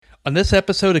On this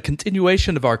episode, a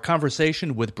continuation of our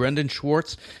conversation with Brendan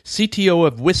Schwartz, CTO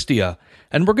of Wistia,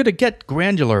 and we're going to get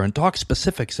granular and talk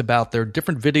specifics about their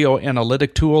different video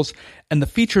analytic tools and the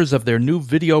features of their new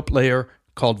video player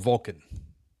called Vulkan.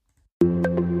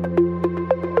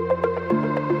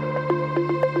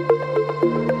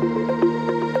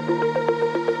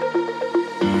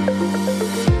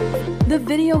 The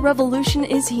video revolution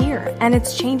is here, and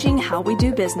it's changing how we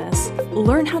do business.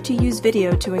 Learn how to use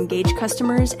video to engage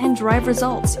customers and drive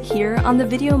results here on the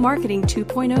Video Marketing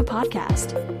 2.0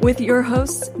 podcast with your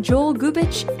hosts, Joel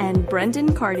Gubich and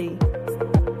Brendan Carty.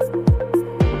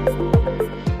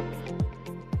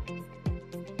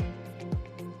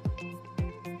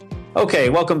 Okay,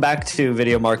 welcome back to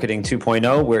Video Marketing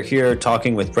 2.0. We're here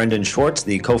talking with Brendan Schwartz,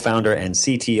 the co-founder and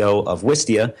CTO of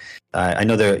Wistia. I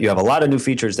know that you have a lot of new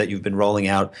features that you've been rolling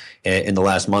out in the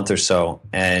last month or so.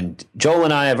 And Joel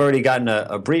and I have already gotten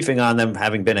a briefing on them,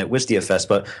 having been at Wistia Fest,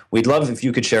 but we'd love if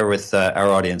you could share with our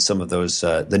audience some of those,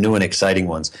 the new and exciting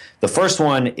ones. The first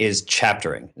one is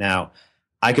chaptering. Now,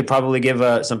 I could probably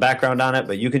give some background on it,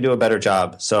 but you can do a better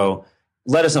job. So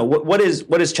let us know, what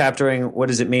is chaptering, what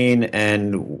does it mean,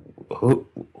 and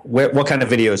what kind of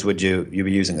videos would you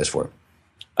be using this for?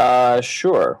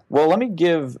 Sure. Well, let me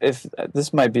give, if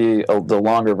this might be the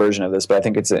longer version of this, but I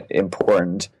think it's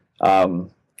important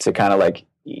to kind of like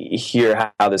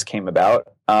hear how this came about.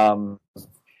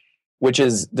 Which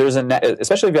is,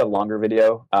 especially if you have longer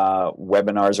video,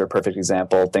 webinars are a perfect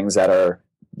example, things that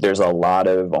there's a lot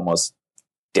of almost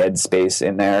dead space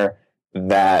in there,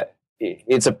 that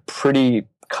it's a pretty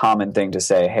common thing to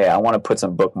say, hey, I want to put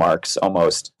some bookmarks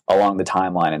almost along the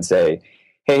timeline and say,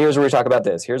 hey, here's where we talk about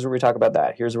this, here's where we talk about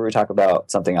that, here's where we talk about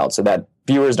something else, so that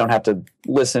viewers don't have to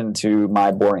listen to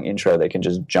my boring intro. They can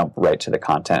just jump right to the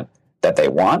content that they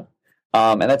want.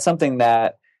 And that's something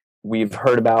that we've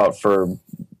heard about for,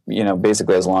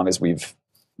 basically as long as we've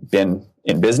been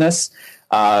in business.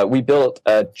 We built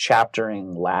a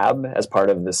chaptering lab as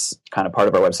part of our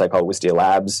website called Wistia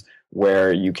Labs,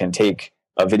 where you can take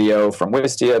a video from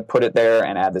Wistia, put it there,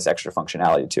 and add this extra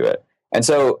functionality to it. And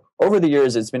so over the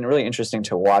years, it's been really interesting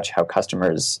to watch how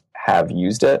customers have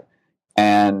used it.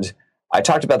 And I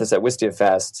talked about this at Wistia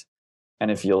Fest, and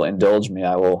if you'll indulge me,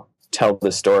 I will tell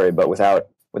the story, but without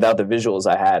the visuals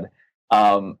I had,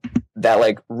 that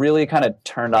like really kind of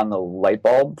turned on the light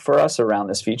bulb for us around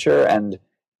this feature. And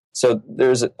so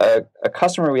there's a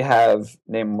customer we have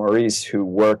named Maurice who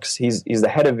works, he's the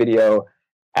head of video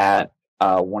at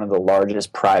one of the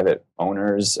largest private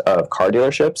owners of car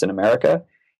dealerships in America.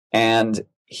 And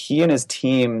he and his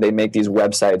team, they make these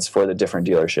websites for the different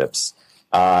dealerships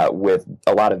with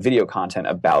a lot of video content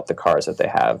about the cars that they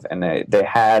have. And they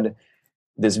had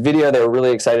this video they were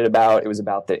really excited about. It was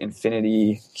about the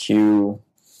Infiniti Q50.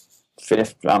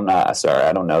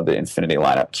 I don't know the Infiniti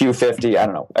lineup. Q50, I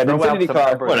don't know. An Infiniti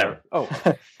car. Whatever. Oh,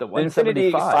 the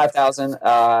Infiniti 5000.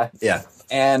 Yeah.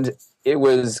 And it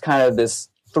was kind of this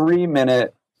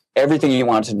 3-minute, everything you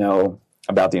want to know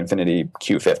about the Infiniti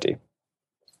Q50.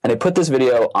 And they put this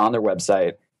video on their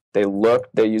website. They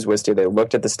used Wistia, they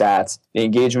looked at the stats. The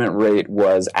engagement rate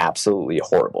was absolutely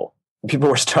horrible. People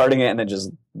were starting it and then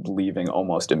just leaving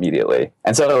almost immediately.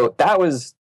 And so that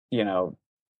was,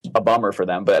 a bummer for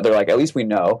them, but they're like, at least we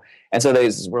know. And so they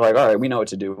were like, all right, we know what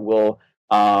to do. We'll,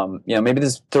 maybe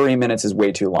this 3 minutes is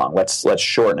way too long. Let's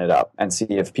shorten it up and see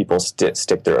if people stick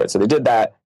through it. So they did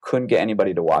that, couldn't get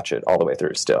anybody to watch it all the way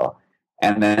through still.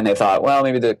 And then they thought, well,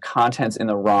 maybe the content's in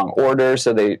the wrong order.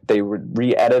 So they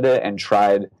re-edited it and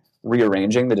tried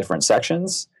rearranging the different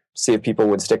sections, see if people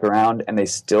would stick around. And they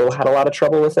still had a lot of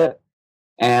trouble with it.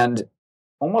 And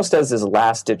almost as this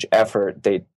last-ditch effort,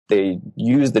 they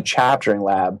used the chaptering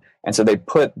lab. And so they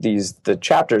put the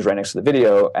chapters right next to the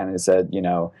video, and it said,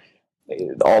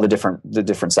 all the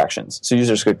different sections. So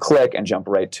users could click and jump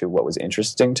right to what was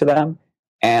interesting to them.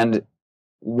 And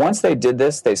once they did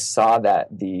this, they saw that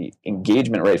the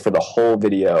engagement rate for the whole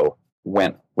video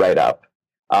went right up.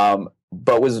 But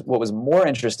what was more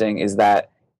interesting is that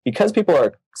because people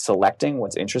are selecting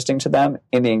what's interesting to them,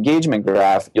 in the engagement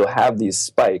graph, you'll have these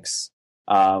spikes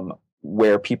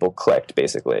where people clicked,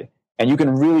 basically. And you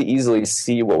can really easily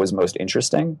see what was most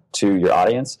interesting to your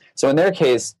audience. So in their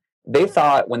case, they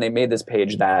thought when they made this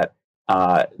page that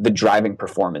the driving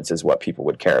performance is what people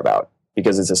would care about.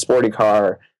 Because it's a sporty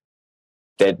car,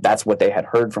 that's what they had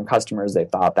heard from customers. They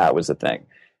thought that was the thing.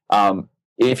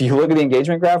 If you look at the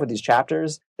engagement graph with these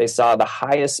chapters, they saw the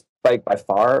highest spike by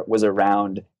far was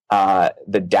around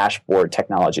the dashboard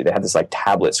technology. They had this like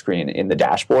tablet screen in the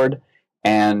dashboard,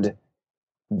 and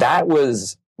that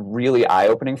was really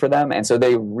eye-opening for them. And so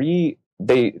they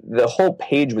the whole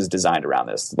page was designed around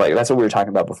this. Like, that's what we were talking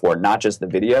about before, not just the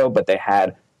video, but they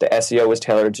had the SEO was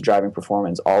tailored to driving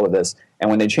performance, all of this. And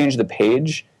when they changed the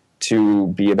page to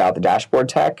be about the dashboard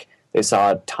tech, they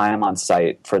saw time on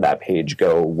site for that page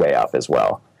go way up as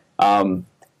well.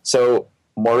 So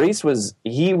Maurice was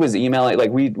emailing,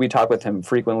 like we talk with him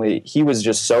frequently. He was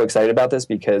just so excited about this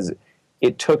because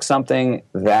it took something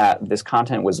that this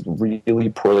content was really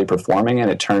poorly performing and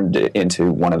it turned it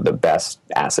into one of the best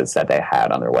assets that they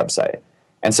had on their website.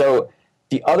 And so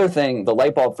the other thing, the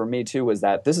light bulb for me too, was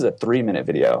that this is a 3-minute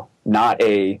video, not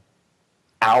a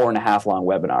hour-and-a-half long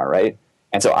webinar, right?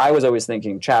 And so I was always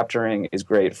thinking chaptering is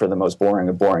great for the most boring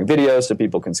of boring videos so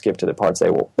people can skip to the parts they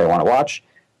want to watch.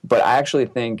 But I actually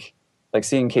think, like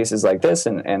seeing cases like this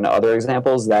and other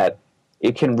examples, that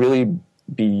it can really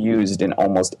be used in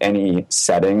almost any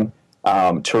setting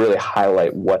to really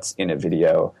highlight what's in a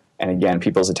video. And again,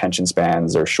 people's attention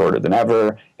spans are shorter than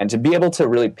ever. And to be able to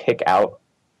really pick out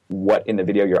what in the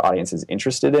video your audience is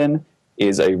interested in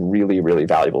is a really, really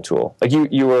valuable tool. Like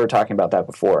you were talking about that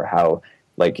before, how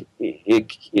like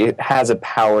it has a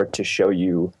power to show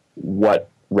you what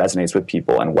resonates with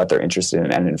people and what they're interested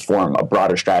in and inform a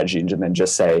broader strategy and then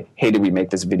just say, hey, did we make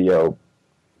this video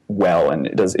well,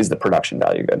 and is the production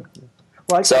value good?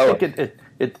 Well, I think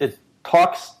it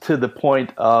talks to the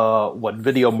point what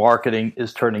video marketing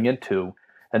is turning into,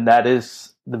 and that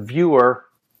is the viewer,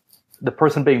 the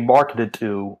person being marketed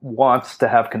to, wants to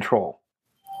have control.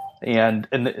 And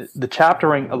the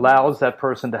chaptering allows that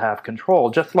person to have control,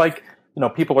 just like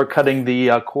people are cutting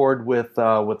the cord with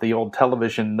the old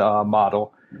television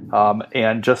model,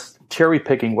 and just cherry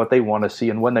picking what they want to see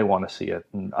and when they want to see it.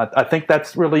 And I think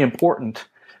that's really important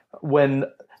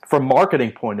from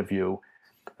marketing point of view,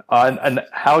 and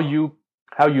how you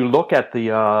look at the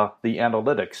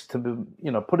analytics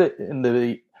to put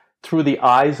it through the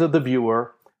eyes of the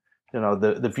viewer.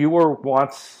 The viewer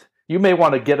wants. You may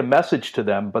want to get a message to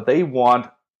them, but they want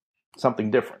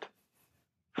something different.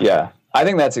 Yeah, I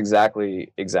think that's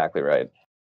exactly right.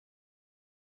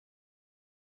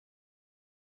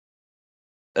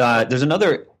 There's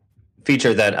another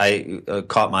feature that I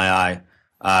caught my eye,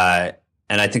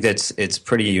 and I think it's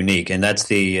pretty unique, and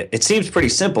that's it seems pretty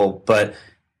simple, but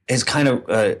it's kind of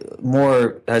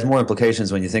has more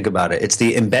implications when you think about it. It's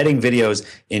the embedding videos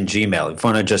in Gmail. If you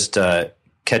want to just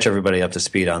catch everybody up to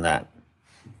speed on that.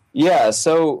 Yeah,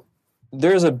 so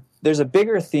there's a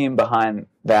bigger theme behind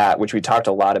that, which we talked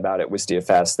a lot about at Wistia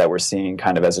Fest, that we're seeing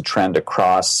kind of as a trend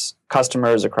across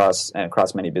customers, across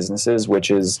many businesses, which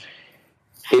is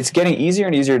it's getting easier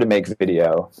and easier to make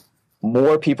video.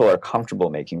 More people are comfortable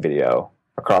making video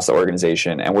across the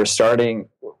organization, and we're starting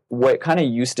what kind of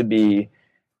used to be,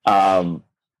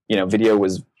 video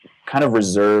was kind of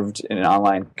reserved in an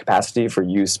online capacity for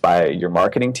use by your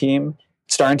marketing team,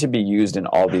 starting to be used in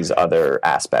all these other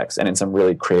aspects and in some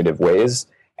really creative ways.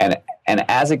 And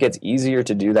as it gets easier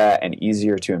to do that and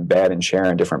easier to embed and share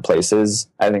in different places,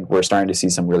 I think we're starting to see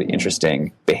some really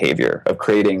interesting behavior of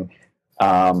creating,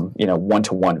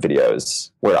 one-to-one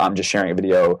videos where I'm just sharing a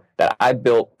video that I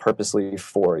built purposely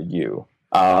for you,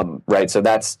 right? So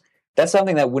that's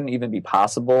something that wouldn't even be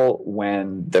possible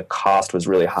when the cost was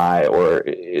really high or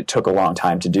it took a long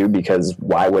time to do, because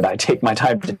why would I take my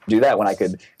time to do that when I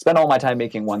could spend all my time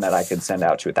making one that I could send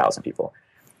out to 1,000 people?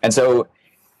 And so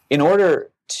in order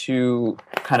to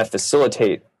kind of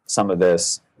facilitate some of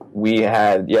this, we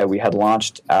had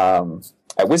launched at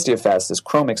Wistia Fest this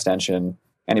Chrome extension.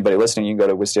 Anybody listening, you can go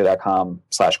to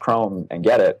wistia.com/Chrome and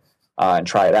get it and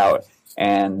try it out.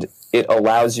 And it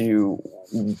allows you,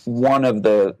 one of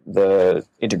the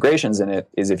integrations in it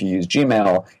is if you use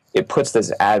Gmail, it puts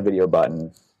this add video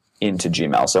button into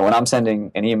Gmail. So when I'm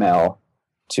sending an email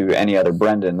to any other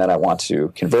Brendan that I want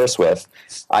to converse with,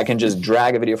 I can just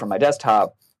drag a video from my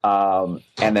desktop, and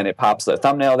then it pops the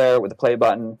thumbnail there with the play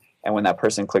button. And when that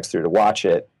person clicks through to watch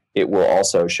it, it will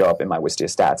also show up in my Wistia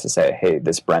stats to say, hey,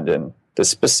 this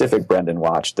specific Brendan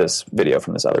watched this video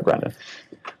from this other Brendan.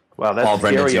 Wow, that's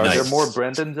scary. Are there more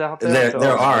Brendans out there?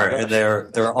 There are. And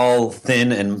they're all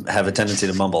thin and have a tendency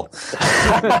to mumble.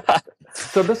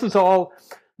 So this is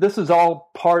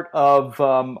all part of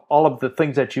all of the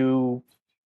things that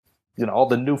all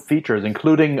the new features,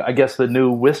 including, I guess, the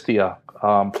new Wistia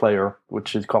player,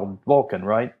 which is called Vulkan,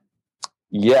 right?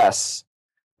 Yes.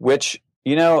 Which,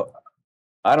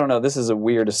 I don't know, this is a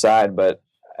weird aside, but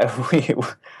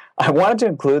I wanted to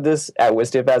include this at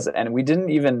Wistia Fest, and we didn't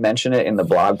even mention it in the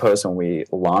blog post when we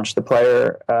launched the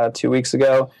player 2 weeks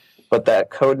ago, but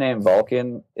that codename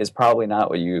Vulkan is probably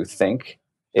not what you think.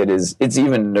 It's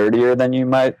even nerdier than you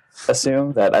might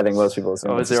assume. That I think most people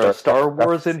assume. Oh, is there a Star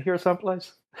Wars in here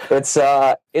someplace? It's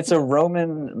a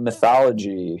Roman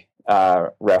mythology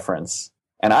reference,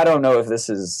 and I don't know if this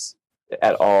is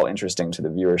at all interesting to the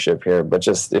viewership here, but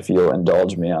just if you'll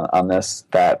indulge me on this,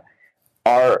 that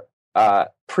our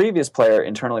previous player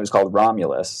internally was called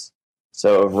Romulus.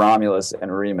 So Romulus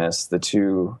and Remus, the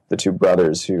two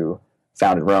brothers who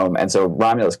founded Rome, and so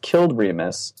Romulus killed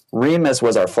Remus. Remus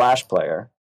was our Flash player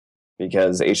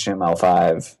because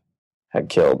HTML5 had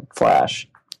killed Flash,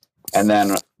 and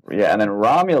then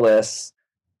Romulus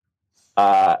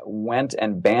went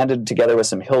and banded together with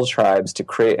some hill tribes to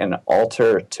create an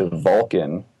altar to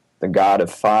Vulcan, the god of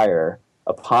fire,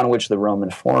 upon which the Roman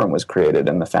Forum was created,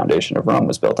 and the foundation of Rome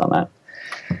was built on that.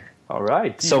 All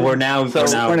right. So we're now We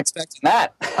weren't expecting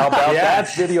that. How about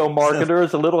that, video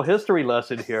marketers? A little history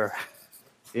lesson here.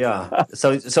 Yeah.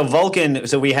 So Vulcan.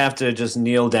 So we have to just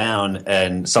kneel down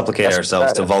and supplicate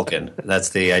ourselves to Vulcan. That's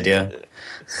the idea.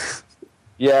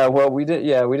 Yeah. Well, we did.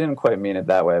 Yeah, we didn't quite mean it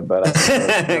that way, but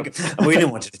we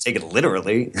didn't want you to take it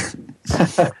literally.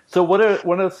 So what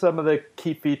are some of the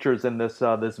key features in this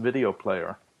this video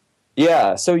player?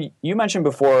 Yeah. So you mentioned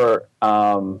before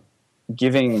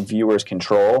giving viewers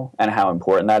control and how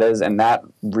important that is, and that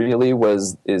really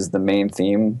is the main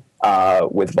theme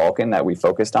with Vulcan that we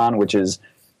focused on, which is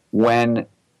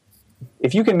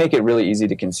if you can make it really easy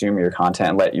to consume your content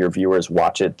and let your viewers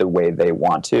watch it the way they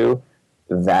want to,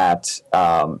 that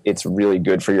it's really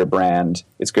good for your brand,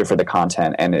 it's good for the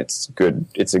content, and it's a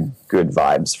good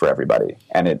vibes for everybody,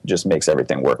 and it just makes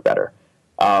everything work better.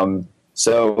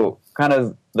 So kind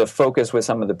of the focus with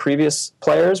some of the previous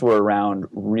players were around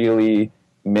really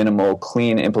minimal,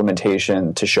 clean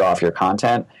implementation to show off your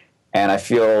content. And I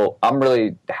feel I'm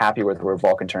really happy with where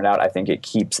Vulcan turned out. I think it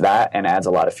keeps that and adds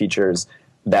a lot of features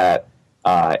that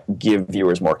give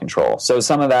viewers more control. So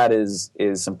some of that is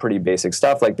some pretty basic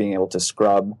stuff, like being able to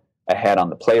scrub ahead on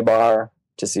the play bar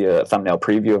to see a thumbnail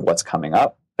preview of what's coming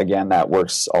up. Again, that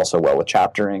works also well with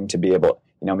chaptering to be able,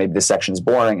 maybe this section's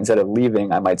boring. Instead of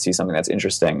leaving, I might see something that's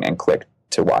interesting and click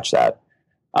to watch that.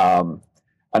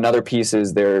 Another piece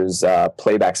is there's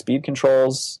playback speed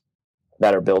controls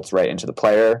that are built right into the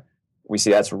player. We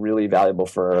see that's really valuable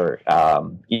for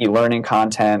e-learning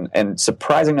content, and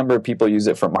surprising number of people use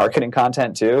it for marketing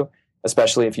content too,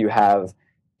 especially if you have,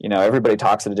 everybody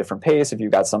talks at a different pace. If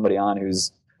you've got somebody on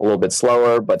who's a little bit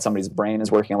slower, but somebody's brain is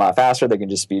working a lot faster, they can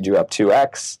just speed you up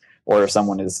 2x. Or if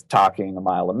someone is talking a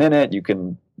mile a minute, you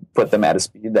can put them at a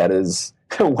speed that is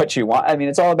what you want. I mean,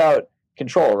 it's all about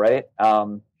control, right?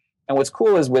 And what's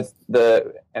cool is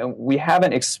and we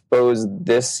haven't exposed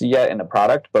this yet in the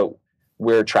product, but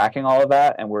we're tracking all of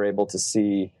that, and we're able to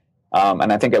see.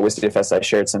 And I think at Wistia Fest I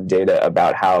shared some data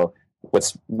about how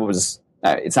it's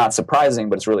not surprising,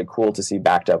 but it's really cool to see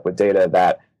backed up with data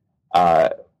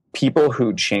that people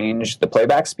who change the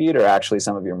playback speed are actually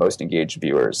some of your most engaged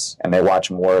viewers, and they watch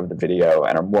more of the video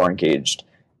and are more engaged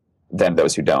than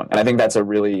those who don't. And I think that's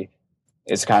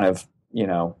it's kind of,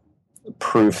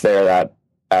 proof there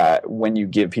that when you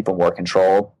give people more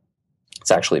control,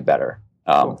 it's actually better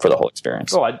for the whole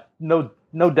experience. Oh,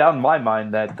 no doubt in my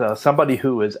mind that somebody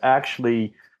who has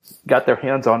actually got their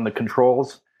hands on the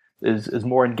controls is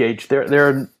more engaged.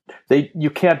 You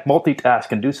can't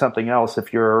multitask and do something else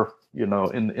if you're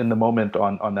in the moment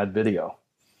on that video.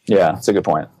 Yeah, that's a good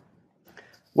point.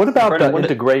 What about the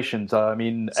integrations?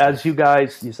 As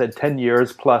you said 10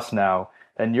 years plus now,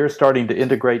 and you're starting to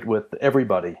integrate with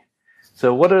everybody.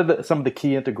 So what are some of the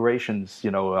key integrations?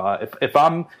 If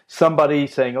I'm somebody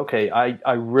saying, okay,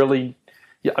 I really,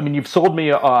 you've sold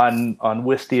me on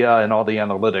Wistia and all the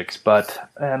analytics,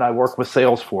 and I work with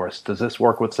Salesforce. Does this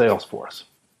work with Salesforce?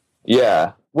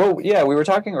 Yeah. Well, yeah, we were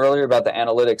talking earlier about the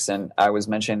analytics, and I was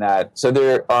mentioning that. So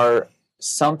there are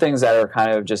some things that are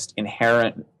kind of just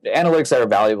inherent, analytics that are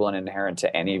valuable and inherent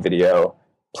to any video,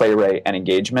 play rate, and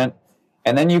engagement.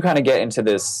 And then you kind of get into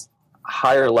this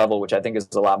higher level, which I think is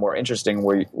a lot more interesting,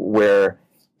 where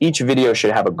each video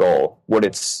should have a goal, what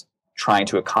it's trying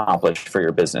to accomplish for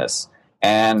your business.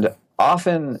 And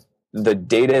often the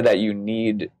data that you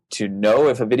need to know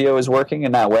if a video is working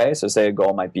in that way, so say a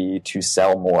goal might be to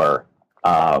sell more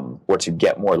or to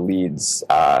get more leads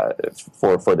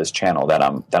for this channel that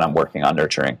I'm working on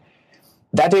nurturing.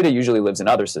 That data usually lives in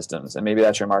other systems, and maybe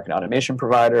that's your marketing automation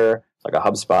provider, like a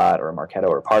HubSpot or a Marketo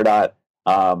or Pardot,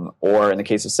 or in the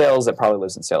case of sales, that probably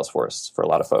lives in Salesforce for a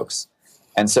lot of folks.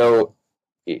 And so,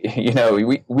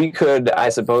 we could, I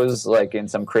suppose, like in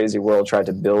some crazy world, try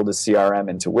to build a CRM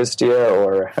into Wistia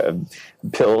or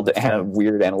build a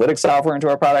weird analytics software into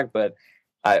our product, but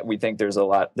we think there's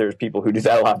people who do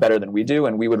that a lot better than we do,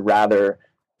 and we would rather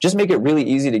just make it really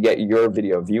easy to get your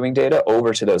video viewing data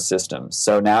over to those systems.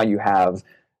 So now you have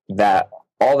that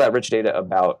all that rich data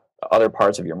about other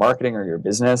parts of your marketing or your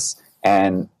business,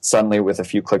 and suddenly with a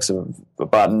few clicks of a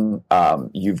button,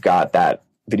 you've got that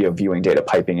video viewing data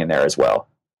piping in there as well.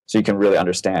 So you can really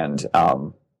understand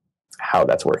how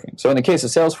that's working. So in the case of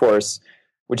Salesforce,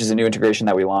 which is a new integration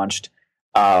that we launched,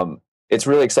 it's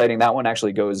really exciting. That one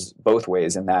actually goes both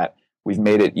ways in that we've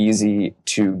made it easy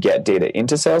to get data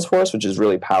into Salesforce, which is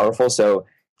really powerful. So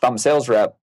if I'm a sales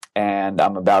rep and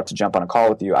I'm about to jump on a call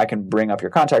with you, I can bring up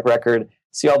your contact record,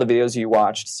 see all the videos you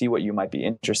watched, see what you might be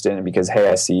interested in, because, hey,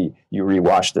 I see you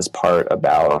rewatched this part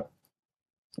about,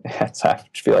 I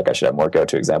feel like I should have more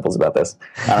go-to examples about this.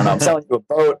 I don't know, I'm selling you a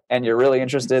boat and you're really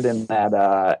interested in that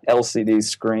LCD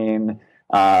screen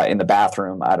in the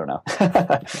bathroom. I don't know.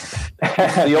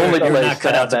 The only you're not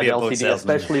cut out to be a boat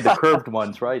salesman. Especially the curved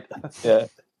ones, right? Yeah.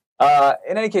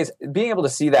 In any case, being able to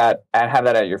see that and have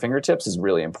that at your fingertips is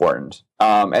really important.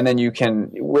 And then you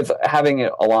can, with having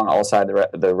it alongside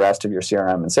the rest of your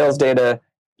CRM and sales data,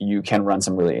 you can run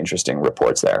some really interesting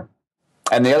reports there.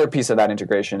 And the other piece of that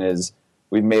integration is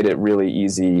we've made it really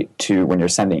easy to, when you're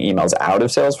sending emails out of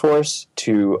Salesforce,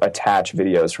 to attach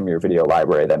videos from your video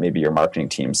library that maybe your marketing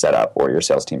team set up or your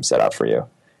sales team set up for you.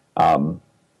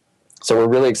 So we're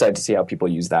really excited to see how people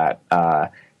use that.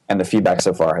 And the feedback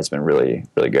so far has been really,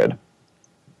 really good.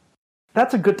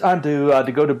 That's a good time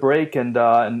to go to break and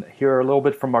hear a little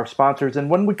bit from our sponsors. And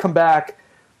when we come back,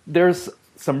 there's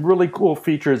some really cool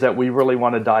features that we really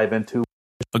want to dive into.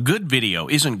 A good video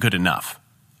isn't good enough.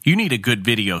 You need a good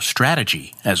video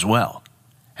strategy as well.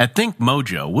 At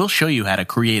ThinkMojo, we'll show you how to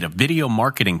create a video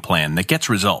marketing plan that gets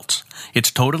results. It's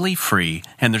totally free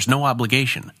and there's no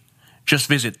obligation. Just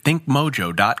visit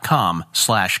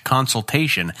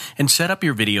thinkmojo.com/consultation and set up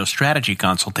your video strategy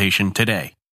consultation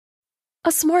today.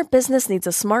 A smart business needs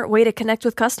a smart way to connect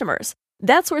with customers.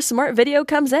 That's where Smart Video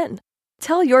comes in.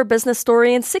 Tell your business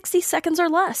story in 60 seconds or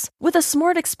less with a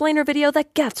smart explainer video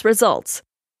that gets results.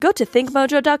 Go to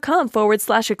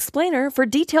thinkmojo.com/explainer for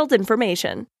detailed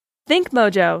information.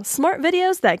 ThinkMojo, smart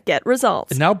videos that get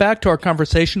results. And now back to our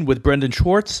conversation with Brendan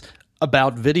Schwartz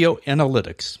about video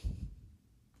analytics.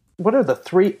 What are the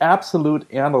 3 absolute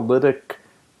analytics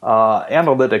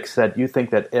that you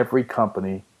think that every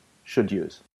company should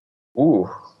use? Ooh,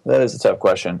 that is a tough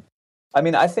question. I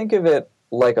mean, I think of it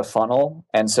like a funnel.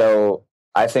 And so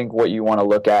I think what you want to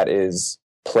look at is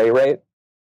play rate.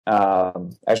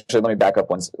 Actually, let me back up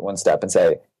one step and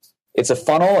say it's a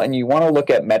funnel, and you want to look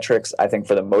at metrics, I think,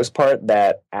 for the most part,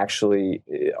 that actually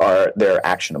they're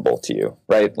actionable to you,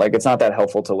 right? Like, it's not that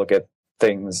helpful to look at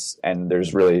things and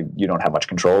you don't have much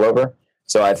control over.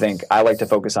 So I think I like to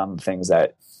focus on the things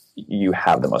that you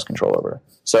have the most control over.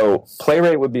 So play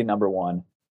rate would be number one.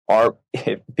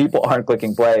 If people aren't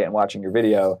clicking play and watching your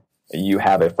video, you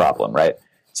have a problem, right?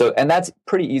 So, and that's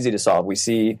pretty easy to solve. We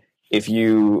see if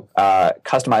you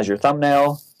customize your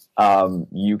thumbnail,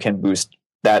 you can boost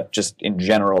that. Just in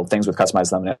general, things with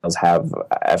customized thumbnails have,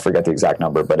 I forget the exact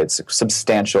number, but it's a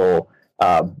substantial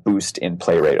boost in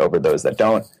play rate over those that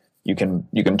don't. You can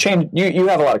change, you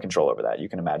have a lot of control over that. You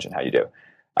can imagine how you do.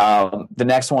 The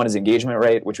next one is engagement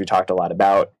rate, which we talked a lot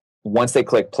about. Once they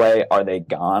click play, are they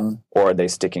gone or are they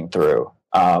sticking through?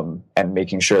 And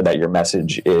making sure that your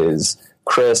message is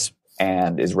crisp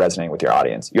and is resonating with your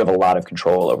audience. You have a lot of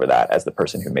control over that as the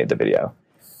person who made the video.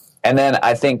 And then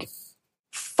I think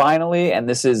finally, and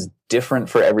this is different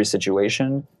for every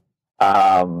situation,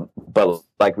 but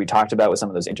like we talked about with some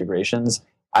of those integrations,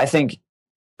 I think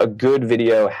a good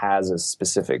video has a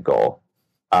specific goal,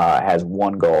 has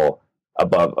one goal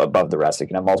above the rest. It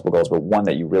can have multiple goals, but one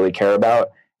that you really care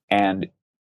about. And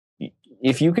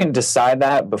if you can decide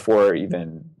that before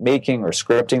even making or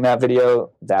scripting that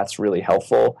video, that's really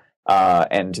helpful.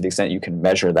 And to the extent you can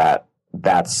measure that,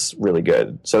 that's really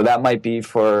good. So that might be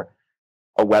for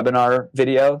a webinar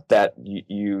video that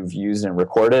you've used and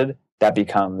recorded. That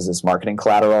becomes this marketing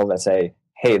collateral that say,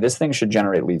 hey, this thing should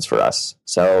generate leads for us.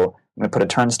 So I'm going to put a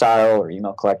turnstile or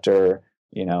email collector,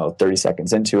 30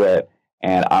 seconds into it,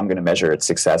 and I'm going to measure its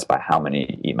success by how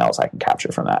many emails I can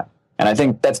capture from that. And I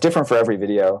think that's different for every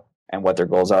video and what their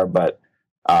goals are, but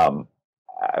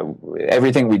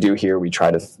everything we do here, we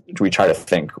try to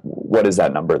think, what is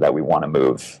that number that we want to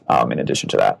move in addition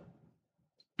to that?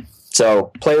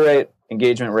 So play rate,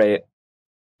 engagement rate,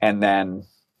 and then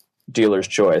dealer's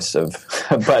choice of,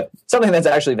 but something that's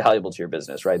actually valuable to your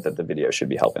business, right? That the video should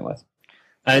be helping with.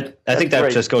 I think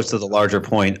that just goes to the larger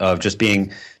point of just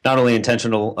being not only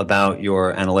intentional about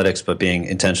your analytics, but being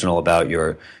intentional about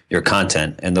your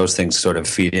content, and those things sort of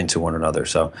feed into one another.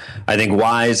 So I think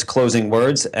wise closing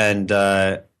words, and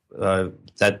that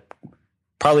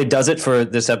probably does it for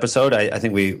this episode. I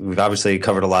think we've obviously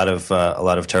covered a lot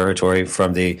of territory,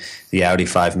 from the Audi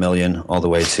 5 million all the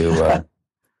way to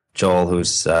Joel,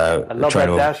 who's I love that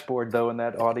dashboard though in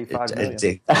that Audi 5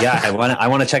 million. Yeah, I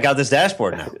want to check out this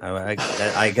dashboard now.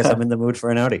 I guess I'm in the mood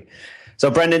for an Audi. So,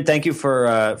 Brendan, thank you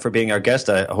for being our guest.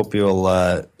 I hope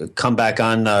you'll come back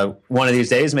on one of these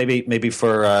days, maybe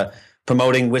for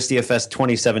promoting Wistia Fest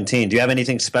 2017. Do you have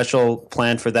anything special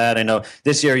planned for that? I know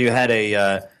this year you had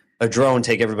a drone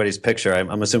take everybody's picture.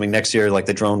 I'm assuming next year, like,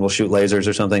 the drone will shoot lasers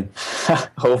or something.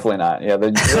 Hopefully not. Yeah,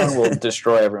 the drone will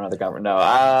destroy everyone at the conference. No,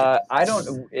 I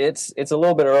don't. It's a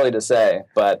little bit early to say,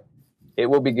 but it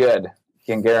will be good.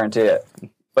 Can guarantee it.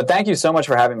 But thank you so much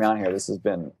for having me on here. It's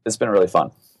been really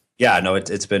fun. Yeah, no,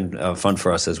 it's been fun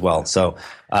for us as well. So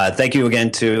thank you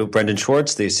again to Brendan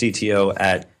Schwartz, the CTO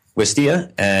at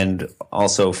Wistia, and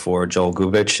also for Joel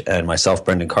Gubich and myself,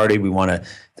 Brendan Carty. We want to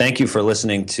thank you for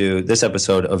listening to this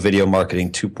episode of Video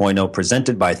Marketing 2.0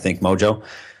 presented by ThinkMojo.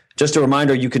 Just a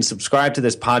reminder, you can subscribe to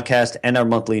this podcast and our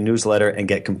monthly newsletter and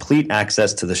get complete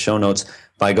access to the show notes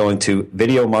by going to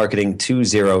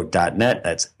videomarketing20.net.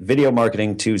 That's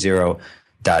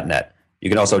videomarketing20.net. You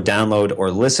can also download or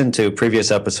listen to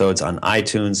previous episodes on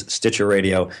iTunes, Stitcher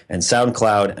Radio, and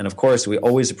SoundCloud. And of course, we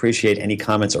always appreciate any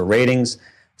comments or ratings.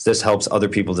 This helps other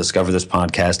people discover this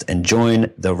podcast and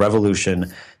join the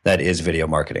revolution that is video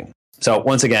marketing. So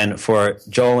once again, for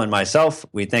Joel and myself,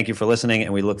 we thank you for listening,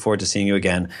 and we look forward to seeing you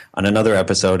again on another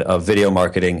episode of Video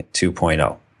Marketing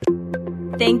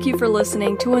 2.0. Thank you for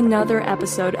listening to another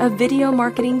episode of Video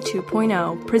Marketing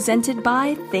 2.0 presented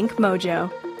by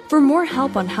ThinkMojo. For more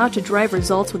help on how to drive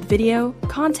results with video,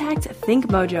 contact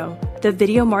ThinkMojo, the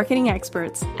video marketing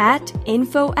experts, at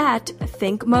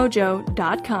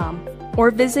info@thinkmojo.com or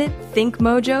visit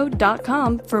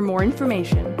thinkmojo.com for more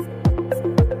information.